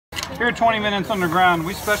Here at 20 Minutes Underground,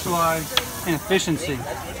 we specialize in efficiency.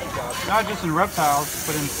 Not just in reptiles,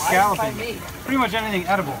 but in scalloping. Pretty much anything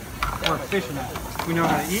edible, we're efficient at. We know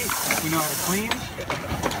how to eat, we know how to clean,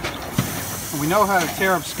 and we know how to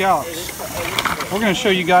tear up scallops. We're going to show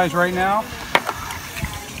you guys right now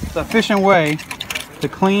the efficient way to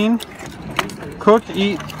clean, cook,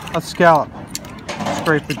 eat a scallop.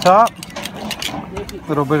 Scrape the top,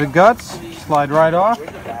 little bit of guts, slide right off.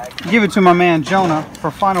 Give it to my man Jonah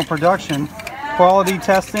for final production, quality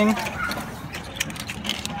testing,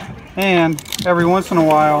 and every once in a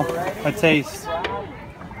while a taste.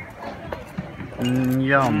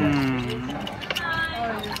 Yum.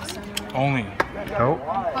 Only Nope.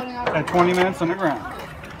 at 20 Minutes Underground.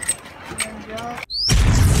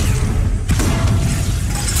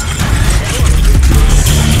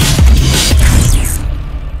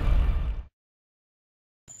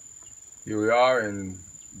 Here we are in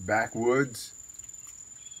backwoods,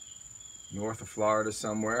 north of Florida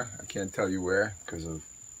somewhere. I can't tell you where because of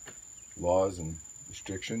laws and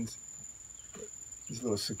restrictions. This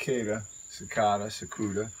little cicuda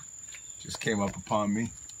just came up upon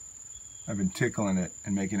me. I've been tickling it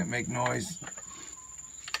and making it make noise.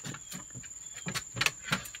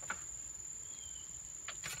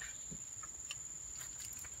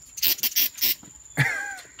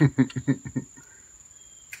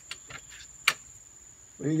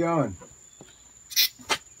 Where are you going?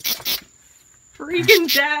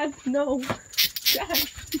 Freaking Dad, no. Dad,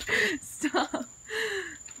 stop.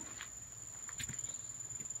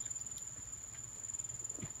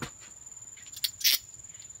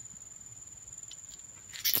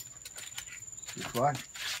 You fly?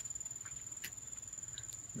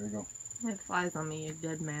 There you go. It flies on me, you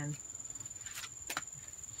dead man.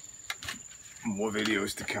 More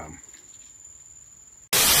videos to come.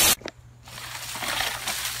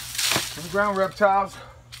 Underground reptiles.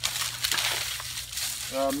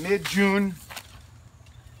 Mid-June,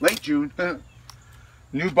 late June.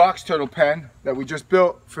 New box turtle pen that we just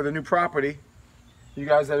built for the new property. You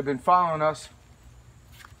guys that have been following us,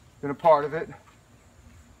 been a part of it.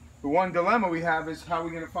 The one dilemma we have is how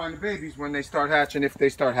we're going to find the babies when they start hatching, if they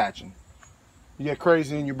start hatching. You get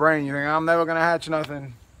crazy in your brain, you think, I'm never going to hatch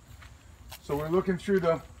nothing. So we're looking through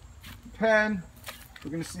the pen,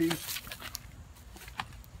 we're going to see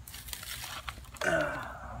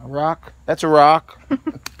a rock. That's a rock.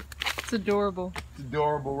 It's adorable. It's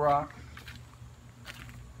adorable rock.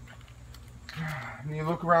 And you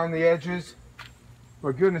look around the edges.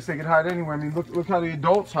 For goodness, they could hide anywhere. I mean, look how the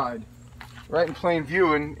adults hide. Right in plain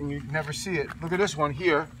view, and you never see it. Look at this one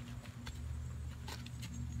here.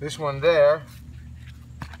 This one there.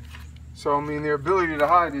 So, I mean, their ability to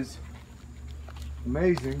hide is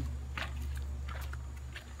amazing.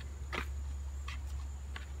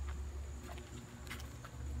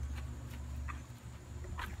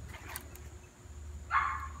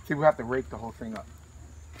 I think we have to rake the whole thing up.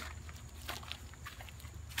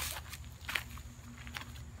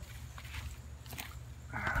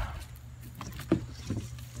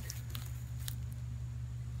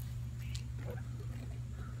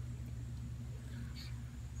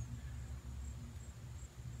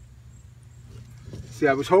 See,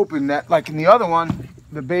 I was hoping that, like in the other one,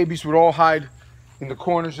 the babies would all hide in the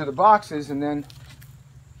corners of the boxes, and then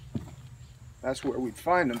that's where we'd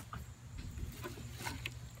find them.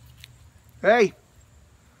 Hey,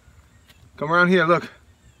 come around here, look.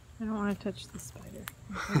 I don't want to touch the spider.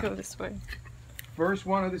 I'm gonna go this way. First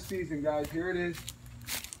one of the season, guys. Here it is.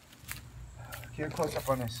 Get close up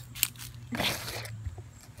on this.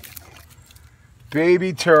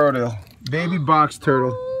 Baby turtle, baby box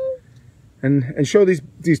turtle. And show these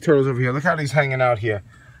turtles over here. Look how he's hanging out here.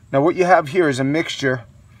 Now what you have here is a mixture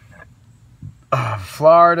of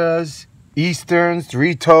Floridas, Easterns,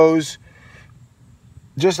 three toes,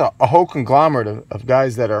 just a whole conglomerate of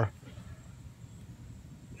guys that are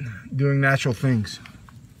doing natural things.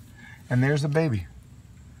 And there's the baby.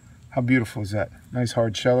 How beautiful is that? Nice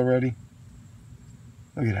hard shell already.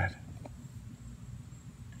 Look at that.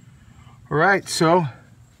 All right, so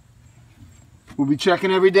we'll be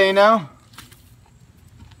checking every day now.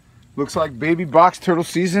 Looks like baby box turtle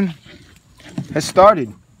season has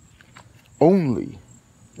started. Only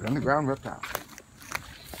at Underground Reptiles.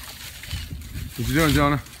 What you doing,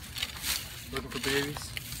 Jonah? Looking for babies.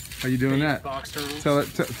 How you doing that? Box turtles.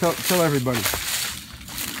 Tell everybody.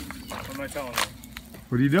 What am I telling them?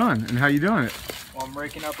 What are you doing and how you doing it? Well, I'm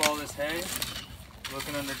raking up all this hay,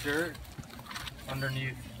 looking under dirt,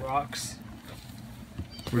 underneath rocks.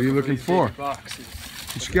 What are you looking for? Baby boxes.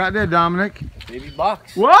 What you got there, Dominic? Baby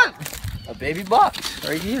box. What? A baby box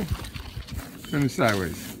right here. Turn it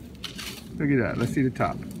sideways. Look at that. Let's see the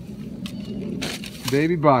top.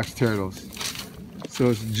 baby box turtles. So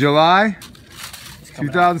it's July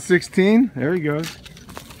 2016. There he goes.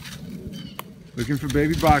 Looking for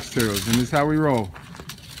baby box turtles, and this is how we roll.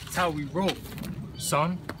 That's how we roll,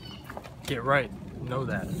 son. Get right. Know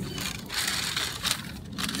that.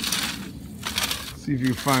 See if you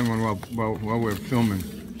can find one while we're filming.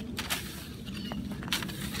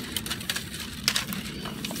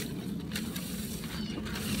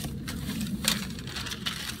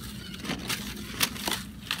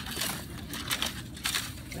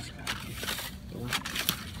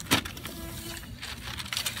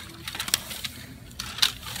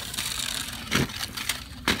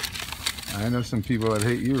 I know some people that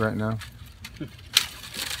hate you right now.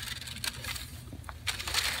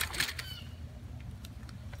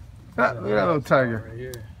 Ah, look at that little tiger. Right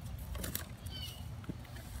here.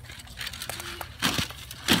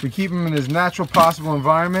 We keep him in his natural possible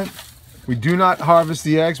environment. We do not harvest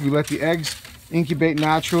the eggs. We let the eggs incubate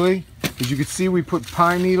naturally. As you can see, we put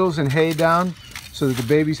pine needles and hay down so that the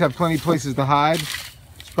babies have plenty of places to hide.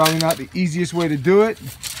 It's probably not the easiest way to do it,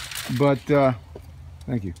 but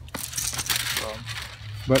thank you.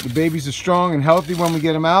 But the babies are strong and healthy when we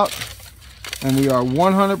get them out, and we are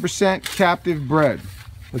 100% captive bred.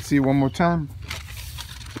 Let's see it one more time.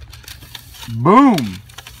 Boom!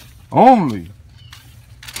 Only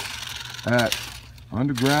at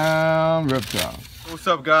Underground Reptiles. What's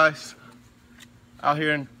up, guys? Out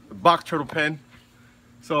here in the box turtle pen.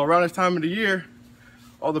 So around this time of the year,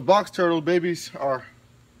 all the box turtle babies are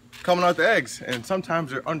coming out the eggs, and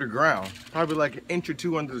sometimes they're underground, probably like an inch or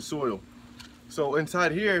two under the soil. So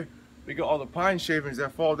inside here, we got all the pine shavings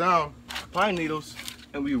that fall down, pine needles,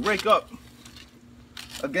 and we rake up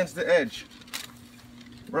against the edge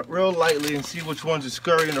real lightly and see which ones are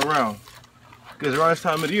scurrying around. Because around this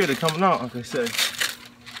time of the year, they're coming out, like I said.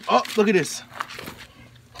 Oh, look at this.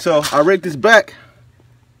 So I raked this back.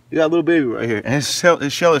 You got a little baby right here, and his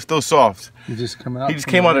shell is still soft. He just came out. He just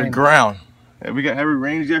came out of the ground. And we got heavy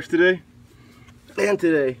rains yesterday and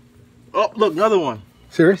today. Oh, look, another one.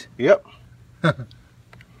 Serious? Yep.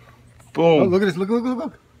 Boom. Oh, look at this. Look.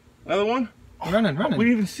 Another one? Running. We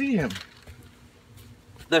didn't even see him.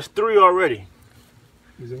 That's 3 already.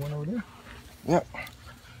 Is there one over there? Yep.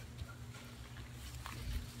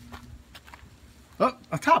 Oh,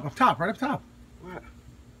 up top, right up top. What?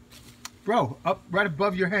 Bro, up right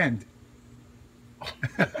above your hand.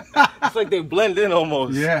 It's like they blend in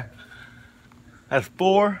almost. Yeah. That's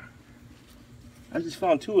 4. I just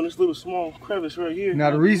found 2 in this little small crevice right here.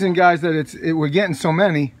 Now the reason, guys, that we're getting so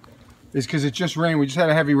many is because it just rained. We just had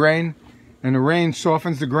a heavy rain, and the rain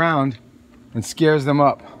softens the ground and scares them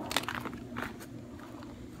up.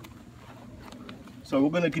 So we're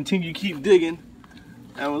gonna continue to keep digging,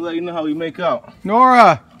 and we'll let you know how we make out.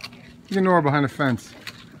 Nora! Look at Nora behind the fence.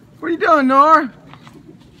 What are you doing, Nora?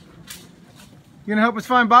 You gonna help us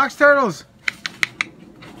find box turtles?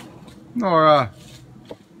 Nora.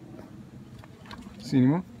 See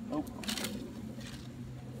anyone? Nope.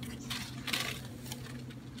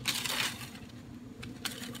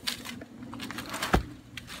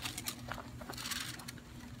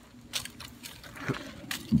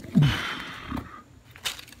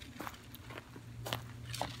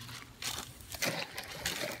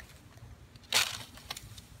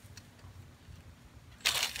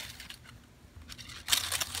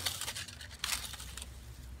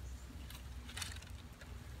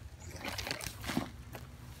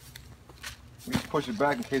 We just push it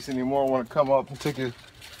back in case any more want to come up and take a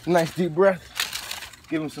nice deep breath.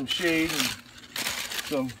 Give them some shade and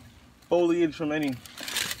some foliage from any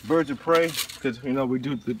birds of prey, because you know we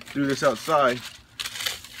do this outside.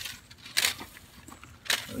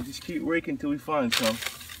 And just keep raking till we find some.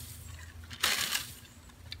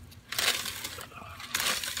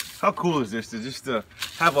 How cool is this to just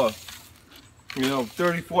have a,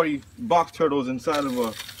 30, 40 box turtles inside of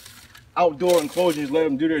a outdoor enclosure, just let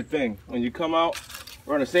them do their thing. When you come out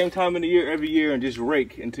around the same time of the year every year and just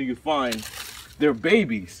rake until you find their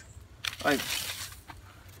babies. Like,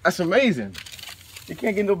 that's amazing. You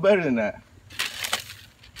can't get no better than that.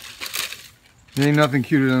 There ain't nothing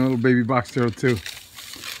cuter than a little baby box turtle too.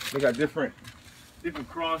 They got different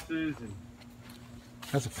crosses and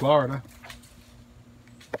That's a Florida.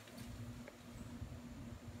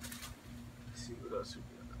 let's see what else we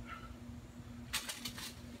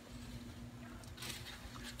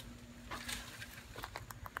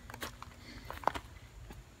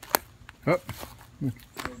got. Oh.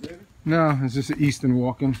 No, it's just an Eastern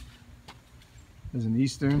walking. There's an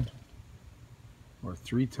Eastern or a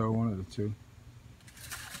 3-toe, one of the two.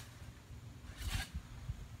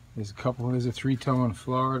 There's a couple. There's a 3-toe in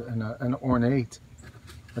Florida and an ornate.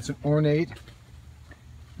 That's an ornate.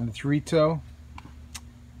 And the three-toe.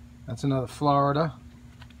 That's another Florida.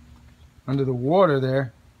 Under the water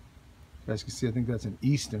there, you guys can see, I think that's an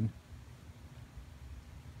Eastern.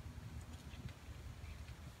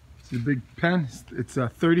 It's a big pen. It's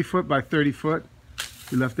 30 foot by 30 foot.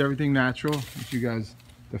 We left everything natural. If you guys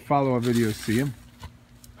that follow our videos see them.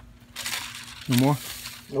 No more?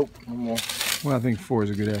 Nope, no more. Well, I think 4 is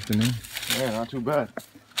a good afternoon. Yeah, not too bad.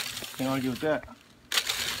 Can't argue with that.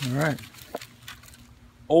 All right.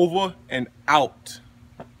 Over and out.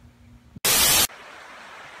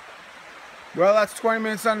 Well, that's 20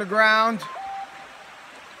 minutes underground.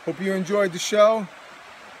 Hope you enjoyed the show.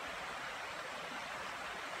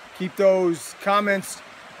 Keep those comments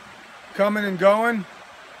coming and going,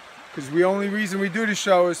 because the only reason we do the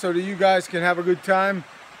show is so that you guys can have a good time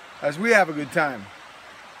as we have a good time.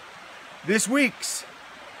 This week's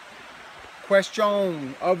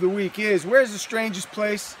question of the week is, where's the strangest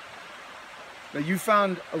place that you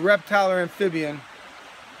found a reptile or amphibian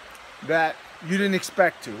that you didn't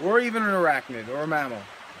expect to, or even an arachnid or a mammal?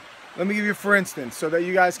 Let me give you for instance, so that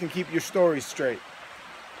you guys can keep your stories straight.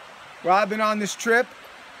 While I've been on this trip,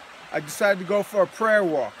 I decided to go for a prayer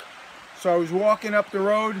walk. So I was walking up the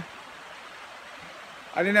road.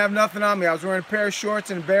 I didn't have nothing on me. I was wearing a pair of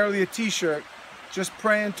shorts and barely a t-shirt, just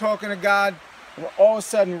praying, talking to God. And all of a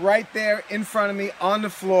sudden, right there in front of me on the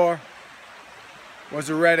floor was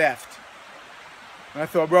a red eft. And I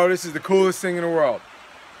thought, bro, this is the coolest thing in the world.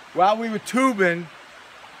 While we were tubing,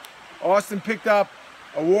 Austin picked up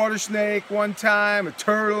a water snake one time, a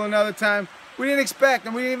turtle another time. We didn't expect,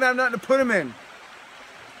 and we didn't even have nothing to put them in.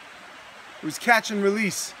 It was catch and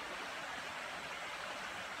release.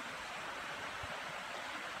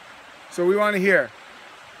 So we want to hear,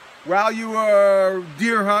 while you were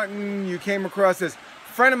deer hunting, you came across this. A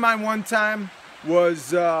friend of mine one time was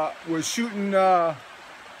shooting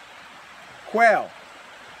quail,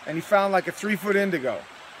 and he found like a 3-foot indigo.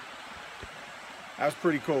 That was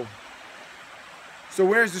pretty cool. So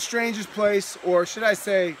where's the strangest place, or should I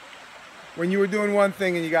say, when you were doing one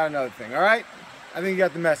thing and you got another thing, all right? I think you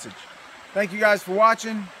got the message. Thank you guys for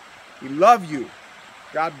watching. We love you.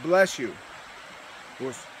 God bless you.